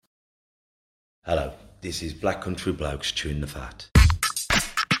Hello, this is Black Country Blokes Chewing the Fat.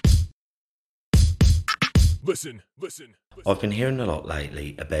 Listen. I've been hearing a lot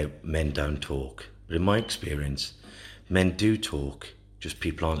lately about men don't talk, but in my experience, men do talk, just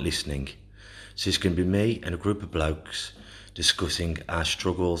people aren't listening. So it's going to be me and a group of blokes discussing our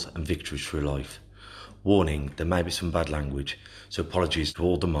struggles and victories through life. Warning, there may be some bad language, so apologies to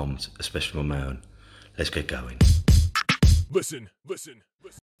all the moms, especially my own. Let's get going. Listen.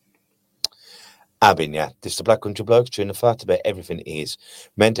 Abinya, this is the Black Country Blokes chewing the fat about everything is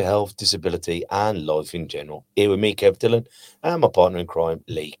mental health, disability, and life in general. Here with me, Kev Dillon, and my partner in crime,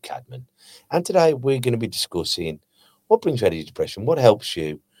 Lee Cadman. And today we're going to be discussing what brings you out of depression, what helps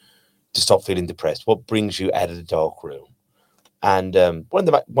you to stop feeling depressed, what brings you out of the dark room. And one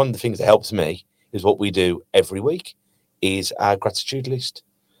of the things that helps me is what we do every week is our gratitude list.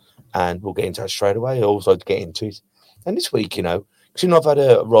 And we'll get into that straight away. I also get into it. And this week, because I've had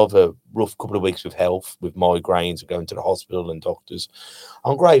a rather rough couple of weeks with health, with migraines, and going to the hospital and doctors.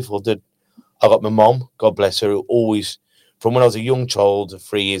 I'm grateful that I got my mom, God bless her, who always, from when I was a young child,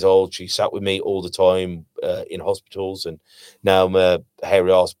 3 years old, she sat with me all the time in hospitals. And now I'm a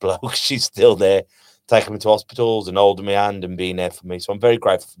hairy ass bloke. She's still there, taking me to hospitals and holding my hand and being there for me. So I'm very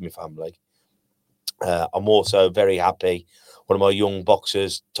grateful for my family. I'm also very happy. One of my young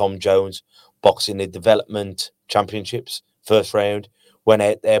boxers, Tom Jones, boxing the development championships, first round, went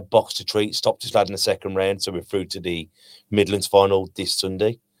out there, boxed a treat, stopped his lad in the second round. So we're through to the Midlands final this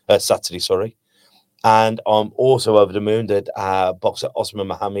Saturday. And I'm also over the moon that boxer Osman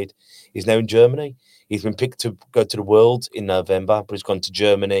Mohammed is now in Germany. He's been picked to go to the World in November, but he's gone to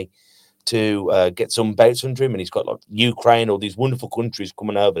Germany to get some bouts under him. And he's got like Ukraine, all these wonderful countries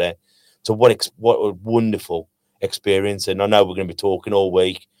coming over there. So what a wonderful experience. And I know we're going to be talking all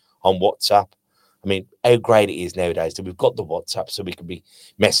week on WhatsApp. I mean, how great it is nowadays that we've got the WhatsApp so we can be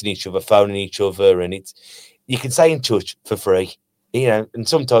messaging each other, phoning each other, and you can stay in touch for free, and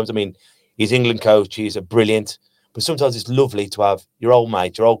sometimes, I mean, his England coaches are brilliant, but sometimes it's lovely to have your old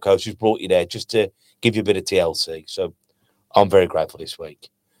mate, your old coach who's brought you there just to give you a bit of TLC. So I'm very grateful this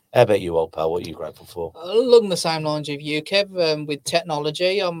week. How about you, old pal? What are you grateful for? Along the same lines of you, Kev, with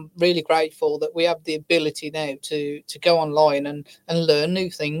technology, I'm really grateful that we have the ability now to go online and learn new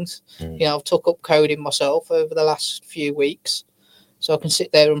things. I've took up coding myself over the last few weeks, so I can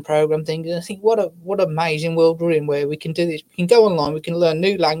sit there and program things. And I think what amazing world we're in, where we can do this. We can go online, we can learn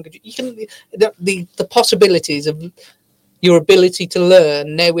new language. You can the possibilities of your ability to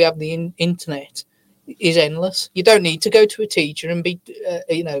learn now. We have the internet is endless. You don't need to go to a teacher and be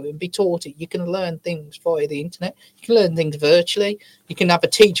taught it. You can learn things via the internet. You can learn things virtually. You can have a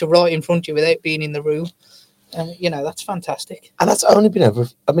teacher right in front of you without being in the room. And that's fantastic. And that's only been over.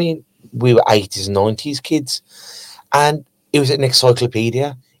 I mean, we were 80s and 90s kids, and it was an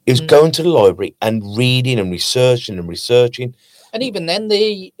encyclopedia. It was going to the library and reading and researching. And even then,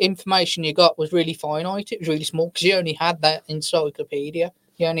 the information you got was really finite. It was really small because you only had that encyclopedia.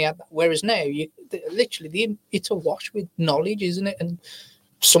 You only had that. Whereas now, it's awash with knowledge, isn't it? And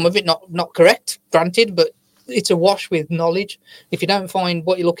some of it not correct, granted, but it's awash with knowledge. If you don't find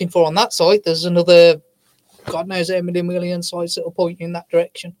what you're looking for on that site, there's another, God knows how many million sites that will point you in that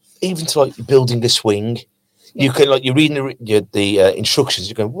direction. Even to like building a swing, you can you're reading the instructions.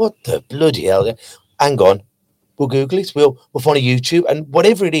 You're going, what the bloody hell? Hang on. We'll Google it. We'll find a YouTube, and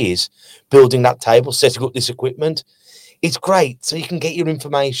whatever it is, building that table, setting up this equipment, it's great. So you can get your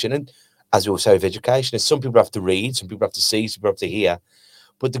information. And as we all say with education, some people have to read, some people have to see, some people have to hear.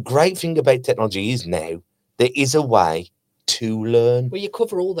 But the great thing about technology is now there is a way to learn. Well, you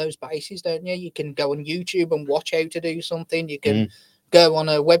cover all those bases, don't you? You can go on YouTube and watch how to do something. You can go on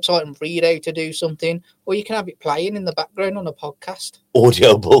a website and read how to do something, or you can have it playing in the background on a podcast.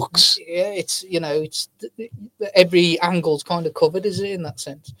 Audio books. Yeah, it's every angle's kind of covered, is it, in that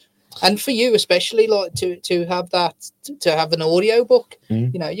sense? And for you especially, like to have that, to have an audio book,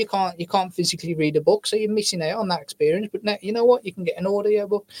 you can't physically read a book, so you're missing out on that experience. But now, you know what, you can get an audio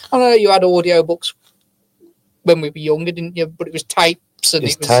book. I know you had audio books when we were younger, didn't you? But it was tapes, and it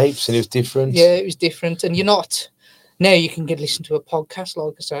was tapes, and it was different. Yeah, it was different, and now you can listen to a podcast,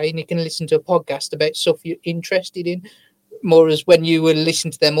 like I say, and you can listen to a podcast about stuff you're interested in. More as when you were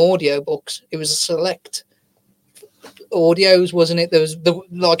listening to them audio books, it was a select audios, wasn't it? There was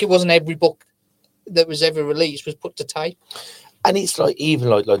it wasn't every book that was ever released was put to tape. And it's like even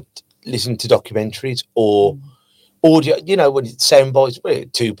like listening to documentaries or audio, when it's sound bites,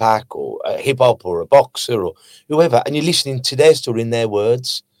 Tupac or a hip hop or a boxer or whoever, and you're listening to their story in their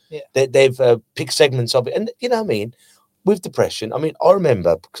words. Yeah. They've picked segments of it, and you know what I mean. With depression, I mean, I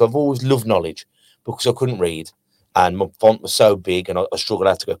remember because I've always loved knowledge because I couldn't read, and my font was so big, and I struggled.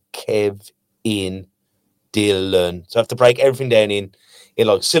 I had to go, Kev, in deal learn. So I have to break everything down in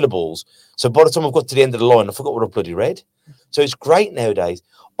like syllables. So by the time I've got to the end of the line, I forgot what I bloody read. So it's great nowadays.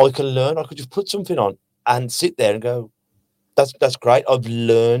 I can learn. I could just put something on and sit there and go, that's great. I've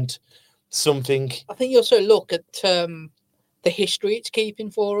learned something. I think you also look at the history it's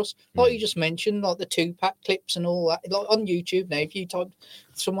keeping for us. Like you just mentioned, like the Tupac clips and all that. Like on YouTube now, if you type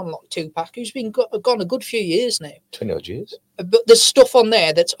someone like Tupac, who's been gone a good few years now. 20 odd years. But there's stuff on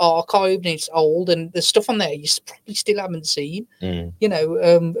there that's archived and it's old, and there's stuff on there you probably still haven't seen. You know,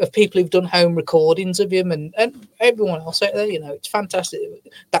 of people who've done home recordings of him and everyone else out there. You know, it's fantastic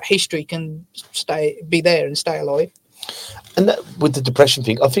that history can be there and stay alive. And that, with the depression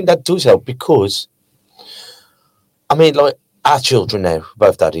thing, I think that does help because, I mean, like our children now,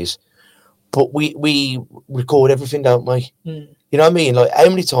 both daddies, but we record everything, don't we? You know what I mean? Like how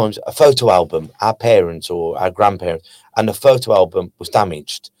many times a photo album, our parents or our grandparents, and the photo album was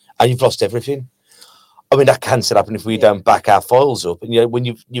damaged and you've lost everything. I mean, that can still happen if we don't back our files up. And you know, when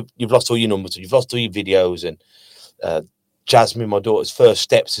you've lost all your numbers, you've lost all your videos, and Jasmine, my daughter's first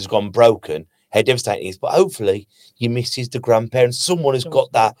steps, has gone broken. How devastating it is, but hopefully your missus, the grandparents, someone has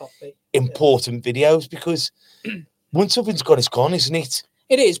got that important videos, because once something's gone, it's gone, isn't it?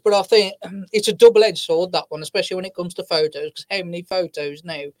 It is, but I think it's a double-edged sword, that one, especially when it comes to photos, because how many photos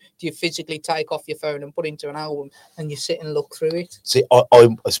now do you physically take off your phone and put into an album and you sit and look through it? See, I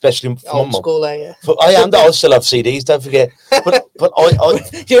especially for old my mum. school, yeah. I still have CDs, don't forget. But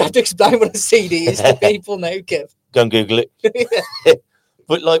I you have to explain what a CD is to people now, Kev. Go and Google it.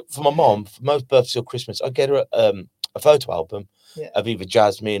 But like for my mom, for most birthdays or Christmas, I get her a photo album of either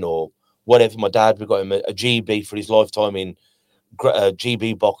Jasmine or whatever. My dad, we got him a GB for his lifetime in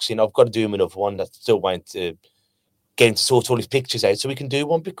GB boxing. I've got to do him another one. That's still waiting to get him to sort all his pictures out so we can do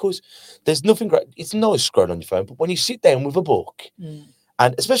one, because there's nothing great. It's nice scrolling on your phone, but when you sit down with a book,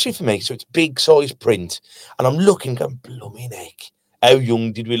 and especially for me, so it's big size print, and I'm looking, going, blooming heck, how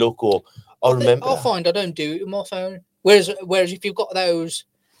young did we look? Or I remember. I find I don't do it with my phone. Whereas if you've got those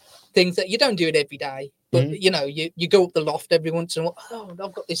things that you don't do it every day, but you know, you go up the loft every once in a while. Oh,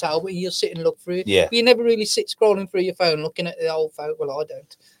 I've got this album. You'll sit and look through it. Yeah. But you never really sit scrolling through your phone looking at the old photo. Well, I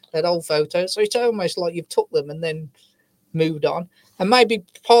don't. That old photo. So it's almost like you've took them and then moved on. And maybe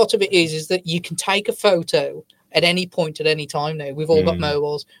part of it is that you can take a photo at any point at any time now. We've all got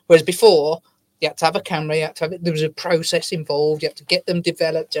mobiles, whereas before you had to have a camera. You had to have it. There was a process involved. You had to get them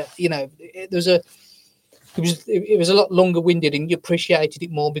developed. You know, there was a. It was a lot longer winded, and you appreciated it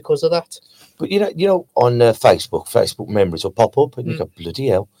more because of that. But you know, on Facebook memories will pop up, and you go, bloody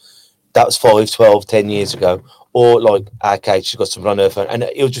hell, that was 5, 12, 10 years ago. Or like our Kate, she's got something on her phone, and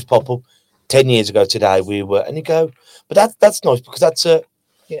it'll just pop up 10 years ago today. We were, and you go, but that's nice, because that's a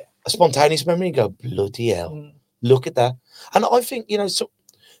spontaneous memory. You go, bloody hell, look at that. And I think, you know, so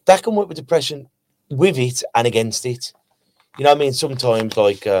that can work with depression, with it and against it. You know what I mean? Sometimes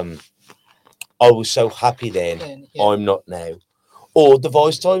like I was so happy then, I'm not now. Or the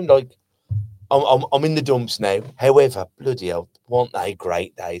voice time, like I'm in the dumps now. However, bloody hell, weren't they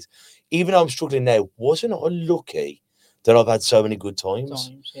great days? Even though I'm struggling now, wasn't I lucky that I've had so many good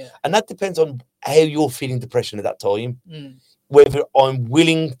times? And that depends on how you're feeling depression at that time. Whether I'm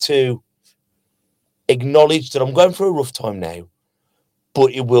willing to acknowledge that I'm going through a rough time now,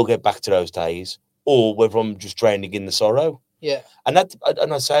 but it will get back to those days, or whether I'm just drowning in the sorrow. Yeah. And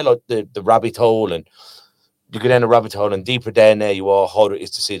I say, like, the rabbit hole, and you go down a rabbit hole, and deeper down there you are, harder it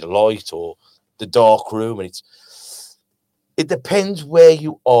is to see the light or the dark room. And it depends where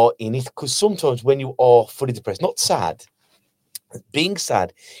you are in it, because sometimes when you are fully depressed, not sad, being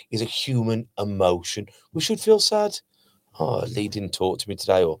sad is a human emotion. We should feel sad. Oh, Lee didn't talk to me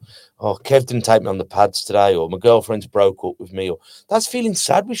today, or Kev didn't take me on the pads today, or my girlfriend's broke up with me, or that's feeling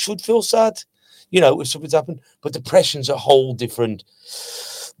sad. We should feel sad, you know, if something's happened. But depression's a whole different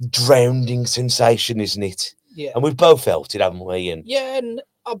drowning sensation, isn't it? Yeah. And we've both felt it, haven't we? And yeah, and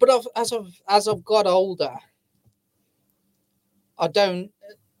but as I've got older, I don't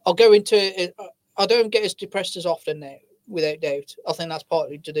get as depressed as often now, without doubt. I think that's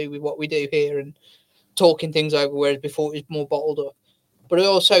partly to do with what we do here and talking things over, whereas before it was more bottled up. But I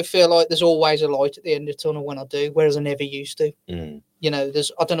also feel like there's always a light at the end of the tunnel when I do, whereas I never used to. You know,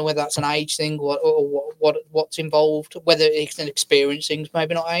 I don't know whether that's an age thing or what's involved, whether it's an experience thing,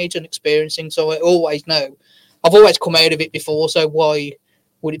 maybe not age and experiencing. So I always know. I've always come out of it before, so why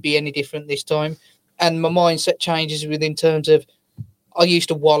would it be any different this time? And my mindset changes within terms of I used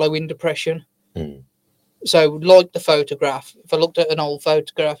to wallow in depression. So like the photograph, if I looked at an old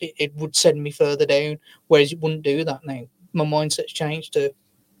photograph, it would send me further down, whereas it wouldn't do that now. My mindset's changed to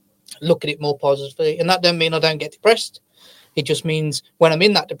look at it more positively. And that don't mean I don't get depressed. It just means when I'm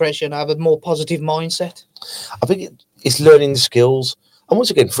in that depression, I have a more positive mindset. I think it's learning the skills, and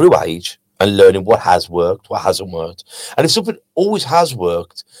once again through age and learning what has worked, what hasn't worked, and if something always has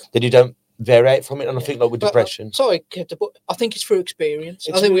worked, then you don't variate from it. And I think like with depression, sorry, Kev, but I think it's through experience.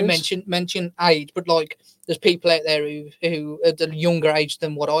 I think we mentioned age, but like there's people out there who at a younger age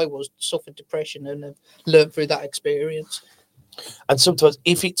than what I was suffered depression and have learned through that experience. And sometimes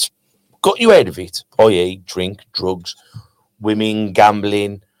if it's got you out of it, i.e., drink, drugs, women,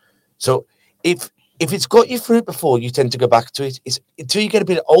 gambling, so if it's got you through it before, you tend to go back to it. It's until you get a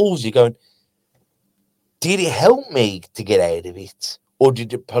bit old, you're going, did it help me to get out of it? Or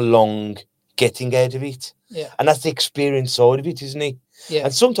did it prolong getting out of it? Yeah. And that's the experience side of it, isn't it? Yeah.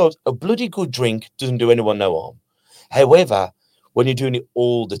 And sometimes a bloody good drink doesn't do anyone no harm. However, when you're doing it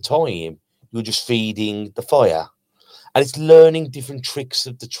all the time, you're just feeding the fire. And it's learning different tricks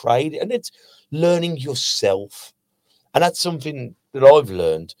of the trade, and it's learning yourself. And that's something that I've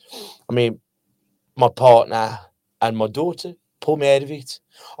learned. I mean, my partner and my daughter pulled me out of it.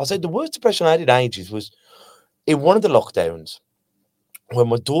 I said the worst depression I had in ages was in one of the lockdowns when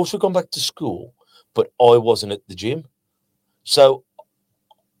my daughter had gone back to school, but I wasn't at the gym. So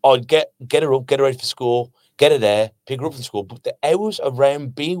I'd get her up, get her ready for school, get her there, pick her up from school. But the hours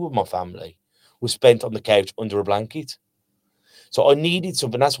around being with my family was spent on the couch under a blanket. So I needed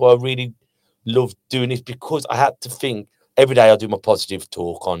something. That's why I really loved doing it, because I had to think. Every day I do my positive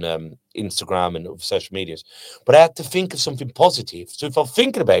talk on Instagram and other social medias, but I had to think of something positive. So if I'm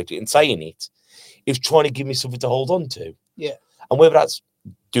thinking about it and saying it, it's trying to give me something to hold on to. Yeah. And whether that's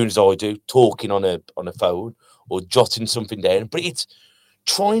doing as I do, talking on a phone or jotting something down, but it's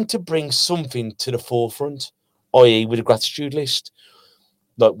trying to bring something to the forefront, i.e. with a gratitude list,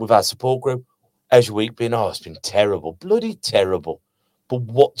 like with our support group. How's your week been? Oh, it's been terrible, bloody terrible. But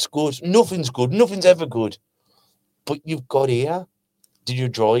what's good? Nothing's good. Nothing's ever good. But you've got here. Did you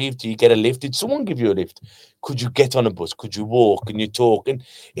drive? Did you get a lift? Did someone give you a lift? Could you get on a bus? Could you walk? And you talk? And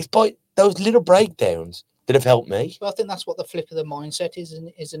it's by those little breakdowns that have helped me. Well, I think that's what the flip of the mindset is,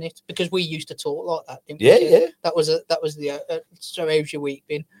 isn't it? Because we used to talk like that, didn't Yeah, we? yeah. That was the so how's your week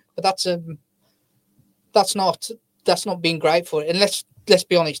been? But that's not being grateful. And let's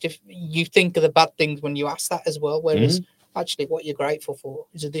be honest, if you think of the bad things when you ask that as well, whereas actually what you're grateful for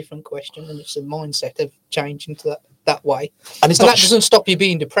is a different question, and it's a mindset of changing to that way. And that doesn't stop you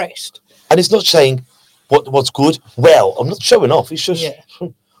being depressed. And it's not saying what's good. Well, I'm not showing off. It's just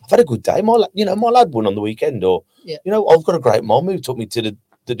I've had a good day. My lad won on the weekend, or I've got a great mom who took me to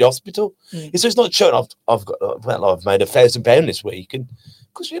the hospital. So it's not showing off. I've made £1,000 this week, and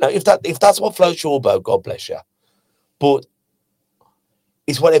because if that's what floats your boat, God bless you. But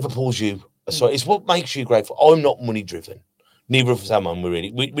it's whatever pulls you. Sorry, it's what makes you grateful. I'm not money driven. Neither of us are, man.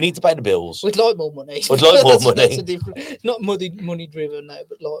 We need to pay the bills. We'd like more money. We'd like more money. That's a different, not money driven now,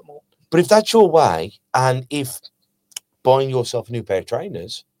 but like more. But if that's your way, and if buying yourself a new pair of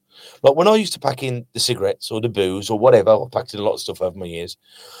trainers, like when I used to pack in the cigarettes or the booze or whatever, I've packed in a lot of stuff over my years.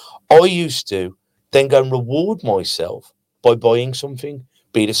 I used to then go and reward myself by buying something,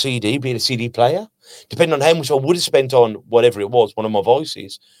 be it a CD player, depending on how much I would have spent on whatever it was, one of my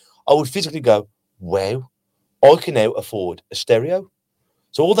voices. I would physically go, wow, I can now afford a stereo.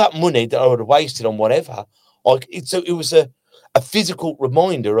 So all that money that I would have wasted on whatever, it was a physical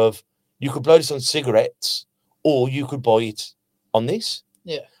reminder of you could blow this on cigarettes or you could buy it on this.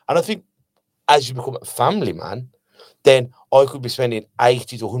 Yeah. And I think as you become a family man, then I could be spending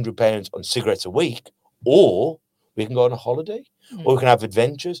 £80 to £100 on cigarettes a week, or we can go on a holiday, or we can have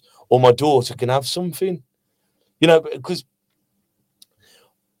adventures, or my daughter can have something, because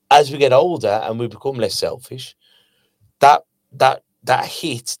as we get older and we become less selfish, that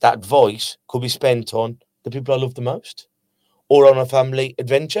hit, that voice could be spent on the people I love the most, or on a family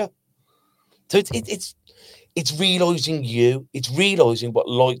adventure. So it's realising you. It's realising what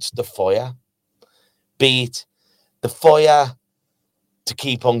lights the fire, be it the fire to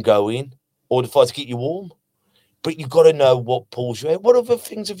keep on going or the fire to keep you warm. But you've got to know what pulls you out. What other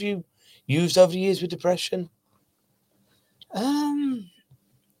things have you used over the years with depression?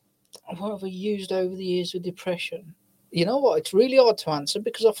 What have I used over the years with depression? You know what? It's really hard to answer,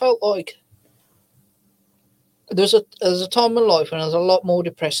 because I felt like there's a time in life when I was a lot more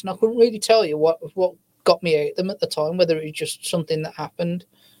depressed, and I couldn't really tell you what got me out of them at the time, whether it was just something that happened,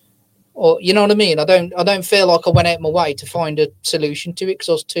 or you know what I mean. I don't feel like I went out my way to find a solution to it, because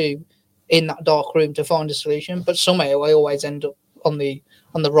I was too in that dark room to find a solution. But somehow I always end up on the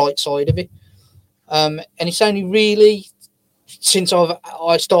right side of it. And it's only really since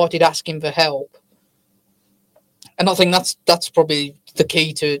I started asking for help And I think that's probably the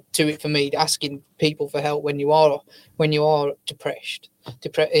key to it for me, asking people for help when you are depressed,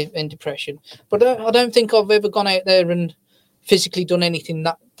 in depression. But I don't think I've ever gone out there and physically done anything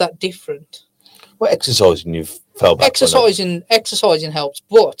that different. Well, exercising, you've fell back. Exercising helps,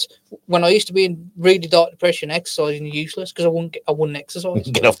 but when I used to be in really dark depression, exercising is useless because I wouldn't exercise.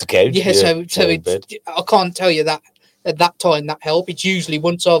 Get off the couch. Yeah, so I can't tell you that at that time that help. It's usually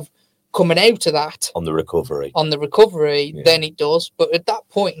once I've coming out of that on the recovery, then it does. But at that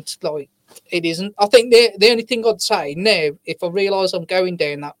point, like, it isn't. I think the only thing I'd say now, if I realise I'm going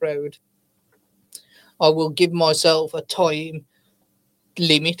down that road, I will give myself a time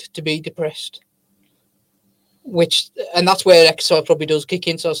limit to be depressed. And that's where exercise probably does kick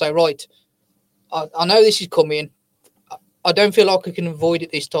in. So I say, right, I know this is coming. I don't feel like I can avoid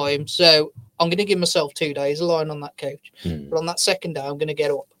it this time. So I'm going to give myself 2 days lying on that couch. But on that second day, I'm going to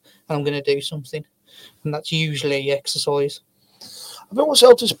get up and I'm going to do something. And that's usually exercise. I think what's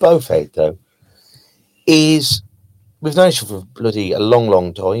helped us both out, though, is we've known each other for bloody a long,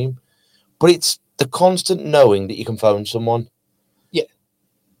 long time. But it's the constant knowing that you can phone someone. Yeah.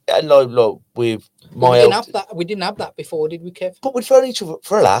 And like with my we didn't have that before, did we, Kev? But we'd phone each other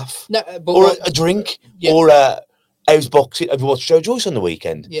for a laugh. No, but or a drink. Yeah. Or house boxing. Have you watched Joe Joyce on the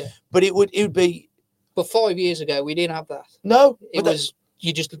weekend? Yeah. But it would be. But 5 years ago, we didn't have that. No. It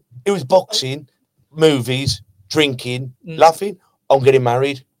was boxing, movies, drinking, laughing. I'm getting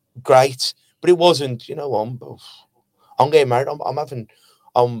married. Great. But it wasn't, I'm getting married.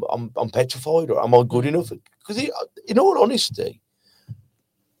 I'm petrified, or am I good enough? Because in all honesty,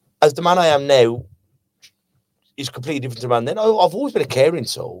 as the man I am now, is completely different to the man then. I've always been a caring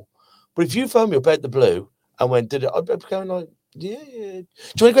soul. But if you phoned me up out the blue and went, I'd be going like, yeah. Do you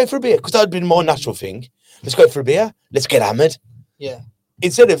want to go for a beer? Because that would be my natural thing. Let's go for a beer. Let's get hammered. Yeah.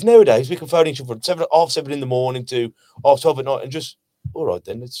 Instead of nowadays, we can phone each other from half 7 in the morning to half 12 at night and just, all right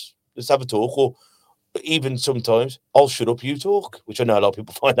then, let's have a talk. Or even sometimes, I'll shut up, you talk, which I know a lot of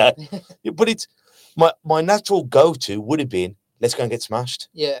people find out. But it's my natural go-to would have been, let's go and get smashed.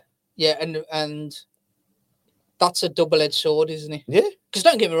 Yeah. Yeah, and that's a double-edged sword, isn't it? Yeah. Because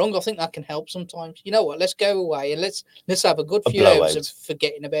don't get me wrong, I think that can help sometimes. You know what? Let's go away and let's have a good few hours of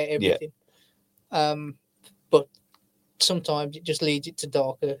forgetting about everything. Yeah. But sometimes it just leads it to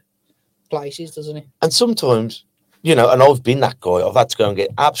darker places, doesn't it? And sometimes, and I've been that guy. I've had to go and get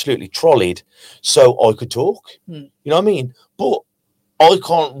absolutely trolleyed so I could talk. You know what I mean? But I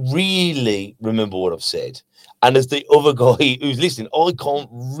can't really remember what I've said. And as the other guy who's listening, I can't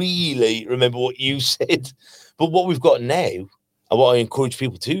really remember what you said. But what we've got now, and what I encourage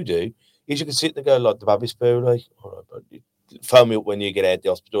people to do, is you can sit there and go, like, the baby's poo, like, all right, but phone me up when you get out of the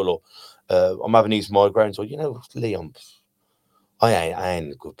hospital, or I'm having these migraines, or, Liam, I ain't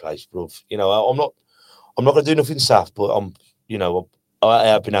in a good place, bro. I'm not going to do nothing saft, but I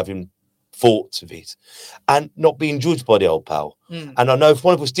have been having thoughts of it and not being judged by the old pal. And I know if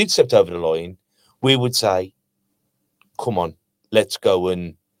one of us did step over the line, we would say, come on, let's go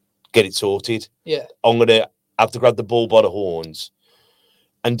and get it sorted. Yeah. I'm going to have to grab the bull by the horns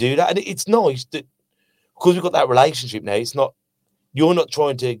and do that. And it's nice that because we've got that relationship now, you're not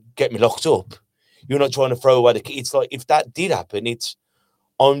trying to get me locked up. You're not trying to throw away the key. It's like, if that did happen,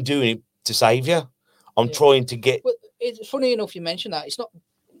 I'm doing it to save you. I'm trying to get... Well, it's funny enough you mentioned that. It's not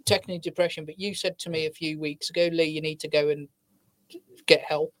technically depression, but you said to me a few weeks ago, Lee, you need to go and get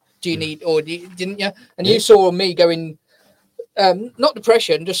help. Do you need, or didn't you? And you saw me going, not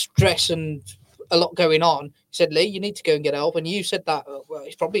depression, just stress and a lot going on. You said, Lee, you need to go and get help. And you said that, well,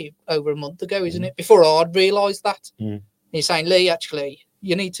 it's probably over a month ago, isn't it? Before I'd realised that. And you're saying, Lee, actually,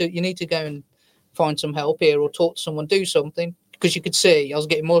 you need to go and find some help here, or talk to someone, do something. Because you could see I was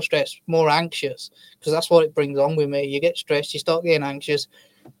getting more stressed, more anxious, because that's what it brings on with me. You get stressed, you start getting anxious.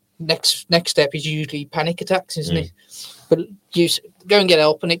 Next step is usually panic attacks, isn't it? But you go and get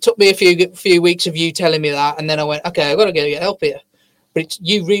help. And it took me a few weeks of you telling me that. And then I went, okay, I've got to go get help here. But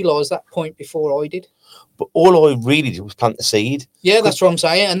you realised that point before I did. But all I really did was plant the seed. Yeah, that's what I'm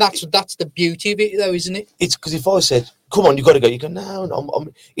saying. And that's the beauty of it, though, isn't it? It's because if I said, come on, you got to go, you go,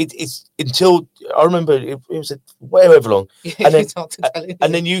 no, it's until, I remember it was however long. And then,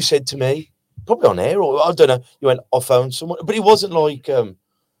 and then you said to me, probably on air, or I don't know, you went, I phoned someone. But it wasn't like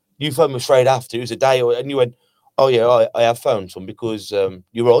you phoned me straight after. It was a day, and you went, oh, yeah, I have phoned some because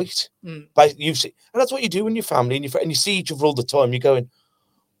you're right. But and that's what you do when you're family and you see each other all the time. You're going,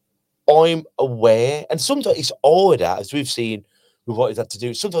 I'm aware. And sometimes it's harder, as we've seen with what is that to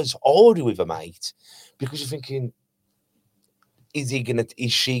do. Sometimes it's harder with a mate because you're thinking, is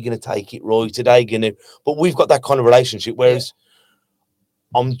she gonna take it right? Are they gonna? But we've got that kind of relationship. Whereas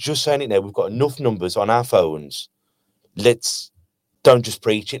I'm just saying it now, we've got enough numbers on our phones don't just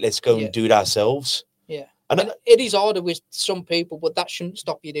preach it. Let's go Yeah. and do it ourselves. Yeah. And It is harder with some people, but that shouldn't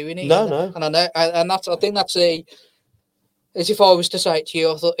stop you doing it. No, either. no. And I know, and that's, I think that's as if I was to say to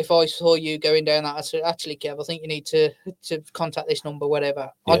you, I thought if I saw you going down that, I said, actually, Kev, I think you need to contact this number, whatever.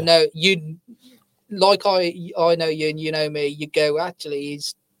 Yeah. I know you, like I know you and you know me. You go, actually,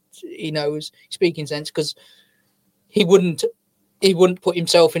 he knows speaking sense, because he wouldn't put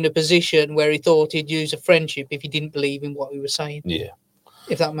himself in a position where he thought he'd use a friendship if he didn't believe in what he was saying. Yeah.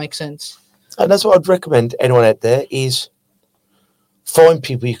 If that makes sense. And that's what I'd recommend anyone out there is find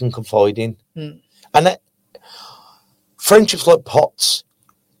people you can confide in. Mm. And that friendships like pots,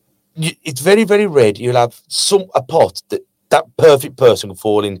 it's very, very rare you'll have a pot that perfect person can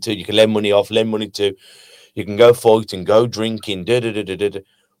fall into. You can lend money off, lend money to. You can go fighting, go drinking,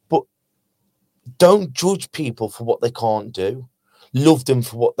 But don't judge people for what they can't do. Love them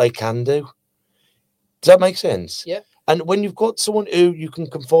for what they can do. Does that make sense? Yeah. And when you've got someone who you can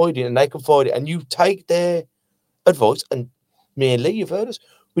confide in and they confide in and you take their advice, and me and Lee, you've heard us,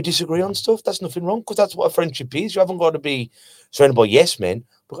 we disagree on stuff. That's nothing wrong, because that's what a friendship is. You haven't got to be surrounded by yes men,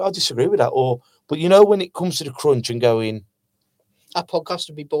 but I disagree with that. But you know, when it comes to the crunch and going, Our podcast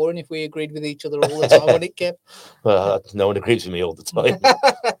would be boring if we agreed with each other all the time, wouldn't it, Kev? well, no one agrees with me all the time.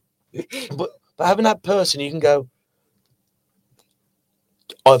 but having that person, you can go,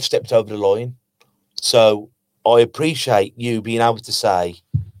 I've stepped over the line. So I appreciate you being able to say,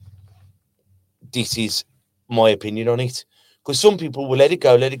 this is my opinion on it. Because some people will let it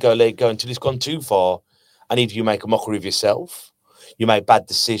go until it's gone too far. And either you make a mockery of yourself, you make bad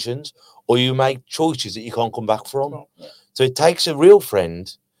decisions, or you make choices that you can't come back from. Well, yeah. So it takes a real friend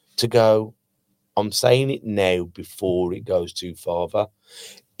to go, I'm saying it now before it goes too far.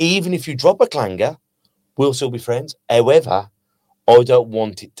 Even if you drop a clanger, we'll still be friends. However, I don't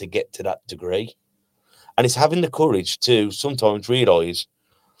want it to get to that degree. And it's having the courage to sometimes realise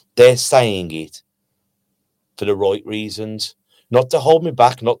they're saying it for the right reasons, not to hold me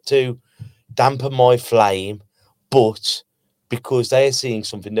back, not to dampen my flame, but because they're seeing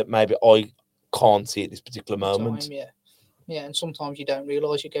something that maybe I can't see at this particular moment. Time, yeah, and sometimes you don't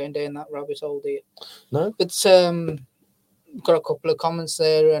realise you're going down that rabbit hole, do you? No. But got a couple of comments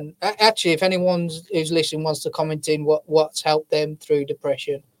there, and actually, if anyone who's listening wants to comment in what's helped them through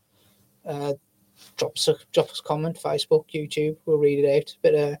depression, drop us a comment, Facebook, YouTube, we'll read it out.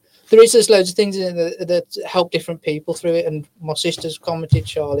 But there's loads of things in it that help different people through it. And my sister's commented,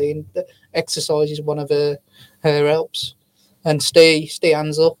 Charlie, and exercise is one of her helps. And Steve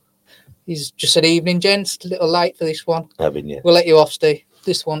Ansel, he's just said, evening, gents, a little late for this one. Haven't you? We'll let you off, Steve,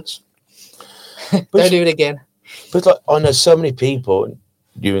 this once. Don't do it again. But like, I know so many people,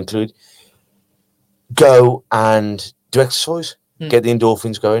 you include, go and do exercise, get the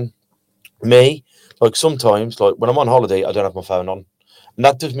endorphins going. Me, like sometimes, like when I'm on holiday, I don't have my phone on. And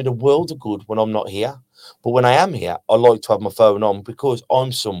that does me the world of good when I'm not here. But when I am here, I like to have my phone on because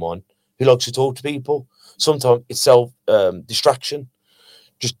I'm someone who likes to talk to people. Sometimes it's distraction,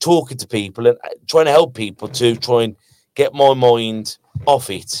 just talking to people and trying to help people to try and get my mind off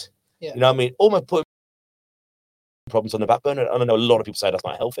it. Yeah. You know what I mean? Almost putting problems on the back burner. And I know a lot of people say that's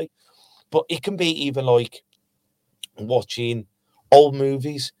not healthy, but it can be even like watching old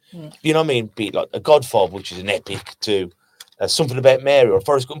movies. You know what I mean? Be it like a Godfather, which is an epic, to something about Mary or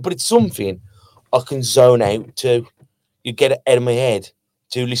Forrest Gump, but it's something I can zone out to. You get it out of my head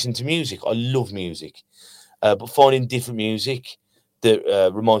to listen to music. I love music, but finding different music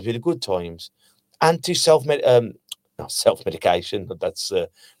that reminds me of the good times, and to self-medication. That's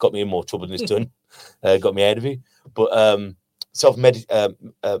got me in more trouble than it's done. Got me out of it. But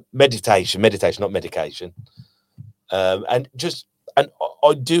meditation, not medication. And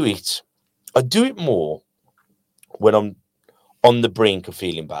I do it more when I'm on the brink of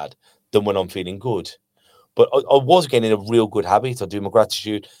feeling bad than when I'm feeling good. But I was getting a real good habit. I do my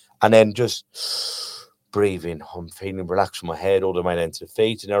gratitude and then just breathing. I'm feeling relaxed from my head all the way down to the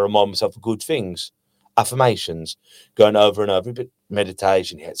feet. And I remind myself of good things, affirmations, going over and over. But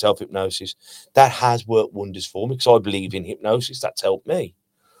meditation, self-hypnosis, that has worked wonders for me because I believe in hypnosis. That's helped me,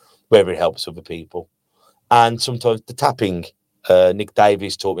 whether it helps other people. And sometimes the tapping, Nick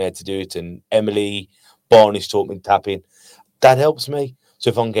Davies taught me how to do it, and Emily Barney's taught me tapping. That helps me.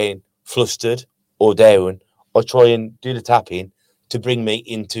 So if I'm getting flustered or down, I try and do the tapping to bring me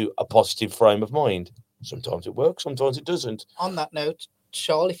into a positive frame of mind. Sometimes it works, sometimes it doesn't. On that note,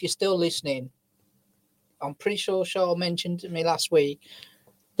 Charles, if you're still listening, I'm pretty sure Charles mentioned to me last week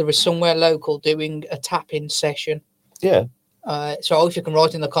there was somewhere local doing a tapping session. Yeah. So if you can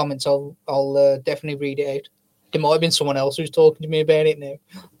write in the comments, I'll definitely read it out. It might have been someone else who's talking to me about it now.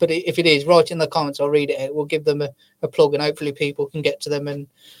 But if it is, write in the comments. I'll read it out. We'll give them a plug, and hopefully people can get to them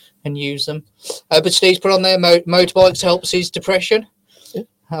and use them. But Steve's put on there, motorbikes helps his depression. Yeah.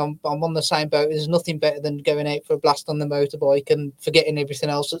 I'm on the same boat. There's nothing better than going out for a blast on the motorbike and forgetting everything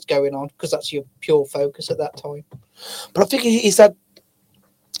else that's going on, because that's your pure focus at that time. But I think it's that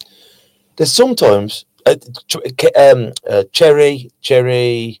there's sometimes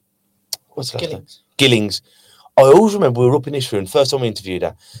Cherry, what's that? Gillings. I always remember we were up in this room, first time we interviewed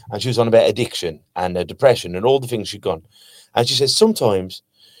her, and she was on about addiction and depression and all the things she'd gone. And she says sometimes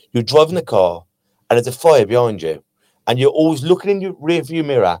you're driving the car and there's a fire behind you, and you're always looking in your rear view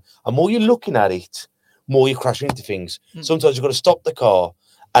mirror, and more you're looking at it, more you're crashing into things. Sometimes you've got to stop the car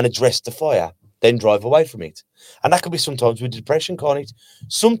and address the fire, then drive away from it. And that could be sometimes with depression, can't it?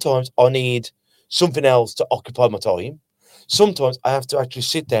 Sometimes I need something else to occupy my time. Sometimes I have to actually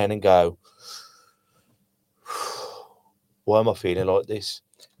sit down and go, why am I feeling like this?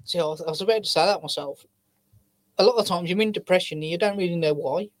 See, I was about to say that myself. A lot of times you're in depression and you don't really know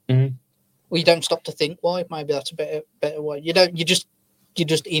why. Mm-hmm. Or you don't stop to think why. Maybe that's a better way. You're just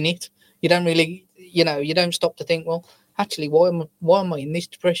in it. You don't really, you don't stop to think, well, actually, why am I in this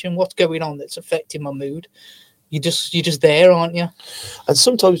depression? What's going on that's affecting my mood? You're just there, aren't you? And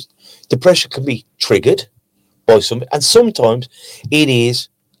sometimes depression can be triggered by something, and sometimes it is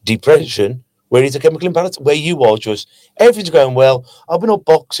depression where it's a chemical imbalance, where you are just, everything's going well. I've been up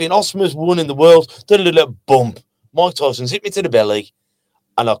boxing, Osman's won in the world, done a little bump. Mike Tyson's hit me to the belly,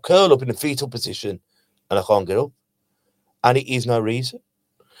 and I curl up in a fetal position, and I can't get up. And it is no reason.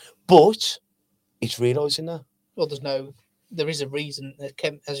 But it's realising that. Well, there is a reason,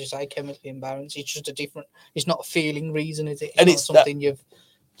 as you say, chemical imbalance. It's just it's not a feeling reason, is it?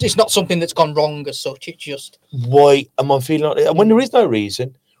 It's not something that's gone wrong as such. It's just, why am I feeling like this? And when there is no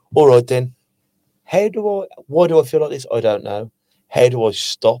reason, all right then, why do I feel like this? I don't know. How do I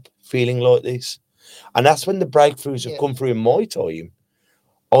stop feeling like this? And that's when the breakthroughs have come through in my time.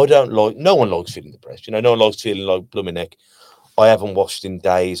 No one likes feeling depressed. No one likes feeling like blooming neck. I haven't washed in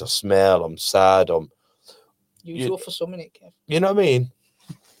days. I smell. I'm sad. I'm usual for some minute, Kev. You know what I mean?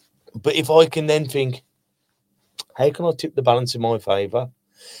 But if I can then think, how can I tip the balance in my favour?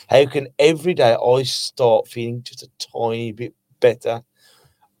 How can every day I start feeling just a tiny bit better?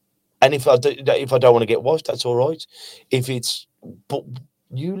 And if I don't want to get washed, that's all right. But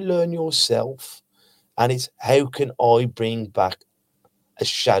you learn yourself, and it's how can I bring back a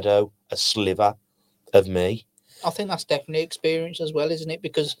shadow, a sliver of me? I think that's definitely experience as well, isn't it?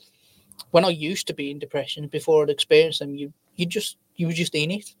 Because when I used to be in depression, before I'd experienced them, you were just in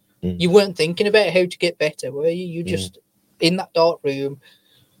it. You weren't thinking about how to get better, were you? You just in that dark room,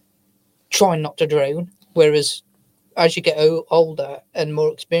 trying not to drown. Whereas as you get older and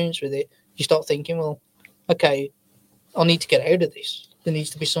more experienced with it, you start thinking, well, okay, I need to get out of this. There needs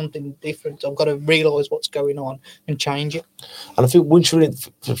to be something different. I've got to realise what's going on and change it. And I think once you're in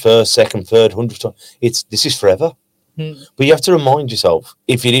for first, second, third, 100th time, this is forever. But you have to remind yourself,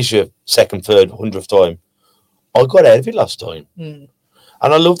 if it is your second, third, 100th time, I got out of it last time. And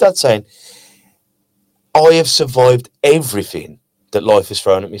I love that saying, I have survived everything that life has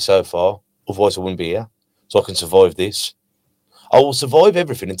thrown at me so far. Otherwise, I wouldn't be here. So I can survive this. I will survive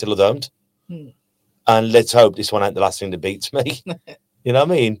everything until I don't. And let's hope this one ain't the last thing that beats me. You know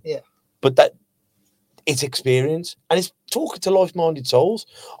what I mean? Yeah. But it's experience, and it's talking to like-minded souls.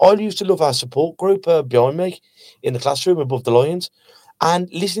 I used to love our support group behind me in the classroom above the Lions, and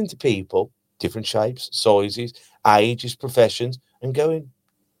listening to people, different shapes, sizes, ages, professions, and going,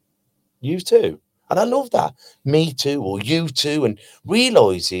 you too. And I love that. Me too, or you too, and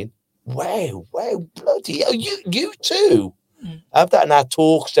realising, wow, bloody hell, you too. Have that in our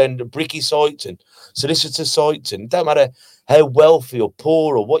talks and bricky sites and solicitor sites, and it don't matter how wealthy or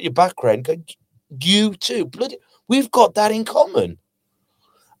poor or what your background, you too. Bloody, we've got that in common.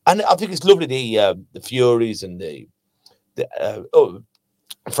 And I think it's lovely, the Furies and the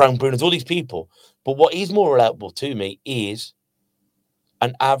Frank Bruners, all these people. But what is more relatable to me is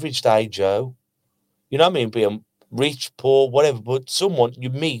an average day Joe. You know what I mean? Be a rich, poor, whatever, but someone you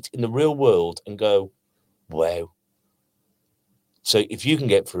meet in the real world and go, wow. So if you can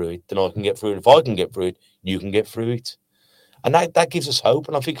get through it, then I can get through it. If I can get through it, you can get through it. And that gives us hope.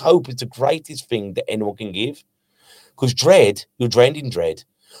 And I think hope is the greatest thing that anyone can give. Because dread, you're drained in dread.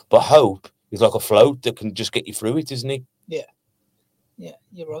 But hope is like a float that can just get you through it, isn't it? Yeah. Yeah,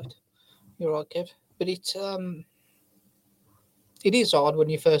 you're right. You're right, Kev. But it is hard when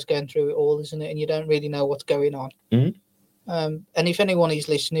you're first going through it all, isn't it? And you don't really know what's going on. And if anyone is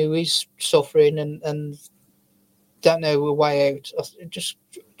listening who is suffering and don't know a way out, just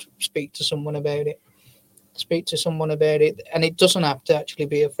speak to someone about it. speak to someone about it, and it doesn't have to actually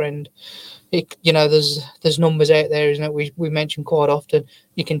be a friend. There's numbers out there, isn't it? We mention quite often.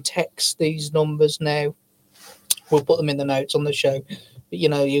 You can text these numbers now. We'll put them in the notes on the show. But,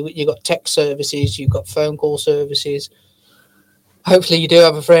 you got text services, you've got phone call services. Hopefully you do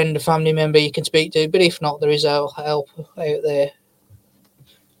have a friend, a family member you can speak to, but if not, there is help out there,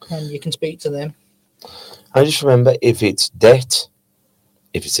 and you can speak to them. I just remember, if it's debt,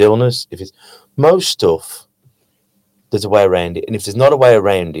 if it's illness, if it's most stuff, there's a way around it. And if there's not a way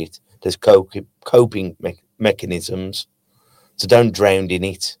around it, there's coping mechanisms. So don't drown in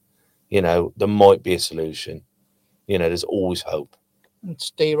it. There might be a solution. There's always hope.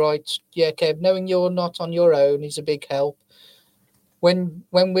 It's D right. Yeah, Kev, knowing you're not on your own is a big help. When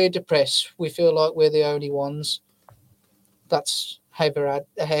we're depressed, we feel like we're the only ones. That's ever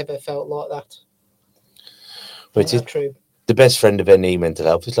felt like that. But it's true. The best friend of any mental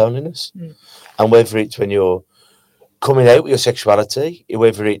health is loneliness. Mm. And whether it's when you're coming out with your sexuality,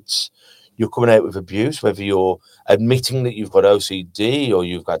 whether it's you're coming out with abuse, whether you're admitting that you've got OCD or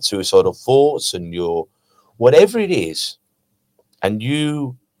you've got suicidal thoughts, and you're whatever it is, and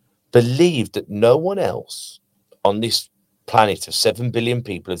you believe that no one else on this planet of 7 billion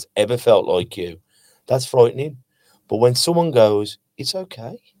people has ever felt like you, that's frightening. But when someone goes, it's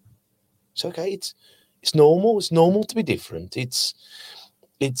okay, it's normal, it's normal to be different, it's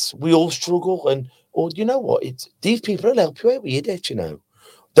we all struggle, or you know what, it's these people will help you out with your debt.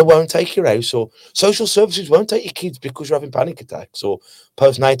 They won't take your house, or social services won't take your kids because you're having panic attacks or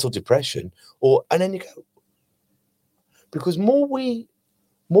postnatal depression, and then you go, because more we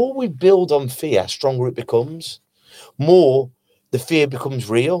build on fear, stronger it becomes. More the fear becomes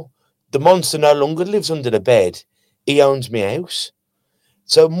real. The monster no longer lives under the bed. He owns my house.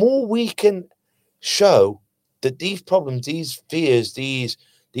 So more we can show that these problems, these fears, these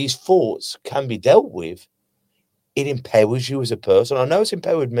thoughts can be dealt with, it empowers you as a person. I know it's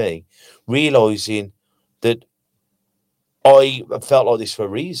empowered me, realizing that I felt like this for a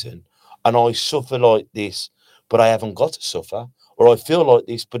reason, and I suffer like this, but I haven't got to suffer, or I feel like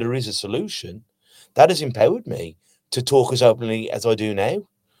this, but there is a solution. That has empowered me to talk as openly as I do now.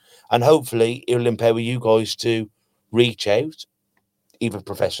 And hopefully it will empower you guys to reach out, either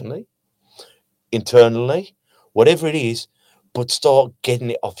professionally, internally, whatever it is, but start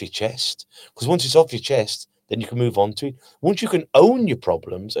getting it off your chest. Because once it's off your chest, then you can move on to it. Once you can own your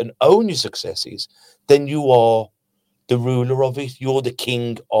problems and own your successes, then you are the ruler of it. You're the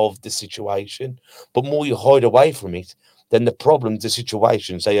king of the situation. But more you hide away from it, then the problems, the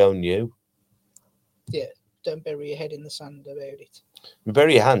situations, they own you. Yeah, don't bury your head in the sand about it.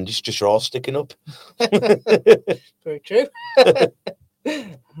 Bury your hand, it's just your arse sticking up. Very true.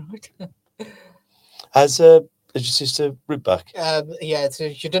 Has your sister root back? Yeah,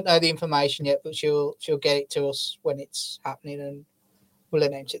 so she doesn't know the information yet, but she'll get it to us when it's happening, and we'll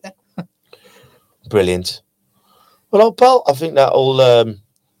announce it then. Brilliant. Well, pal, I think that'll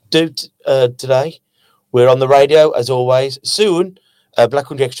do today. We're on the radio as always. Soon, Black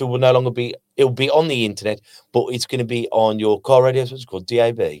Country Extra will no longer be. It'll be on the internet, but it's going to be on your car radio. So it's called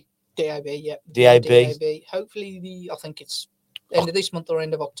DAB. DAB, yeah. DAB. Hopefully, I think it's end of this month or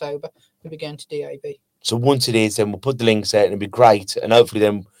end of October. We'll be going to DAB. So once it is, then we'll put the links out, and it'll be great. And hopefully,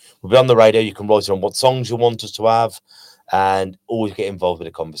 then we'll be on the radio. You can write on what songs you want us to have, and always get involved with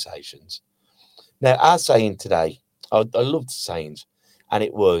the conversations. Now, our saying today, I loved the sayings, and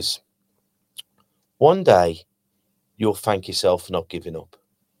it was, one day you'll thank yourself for not giving up.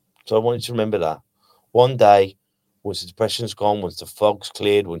 So I want you to remember that. One day, once the depression's gone, once the fog's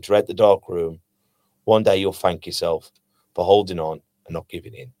cleared, once you're out the dark room, one day you'll thank yourself for holding on and not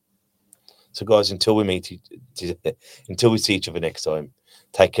giving in. So guys, until we see each other next time,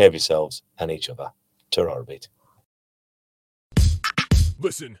 take care of yourselves and each other. Ta-ra a bit.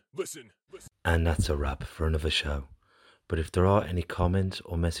 Listen. And that's a wrap for another show. But if there are any comments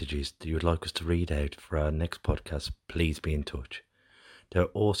or messages that you would like us to read out for our next podcast, please be in touch. There are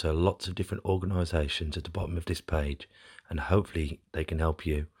also lots of different organisations at the bottom of this page, and hopefully they can help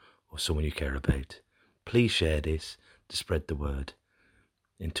you or someone you care about. Please share this to spread the word.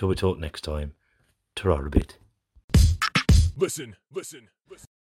 Until we talk next time, ta-ra a bit. Listen.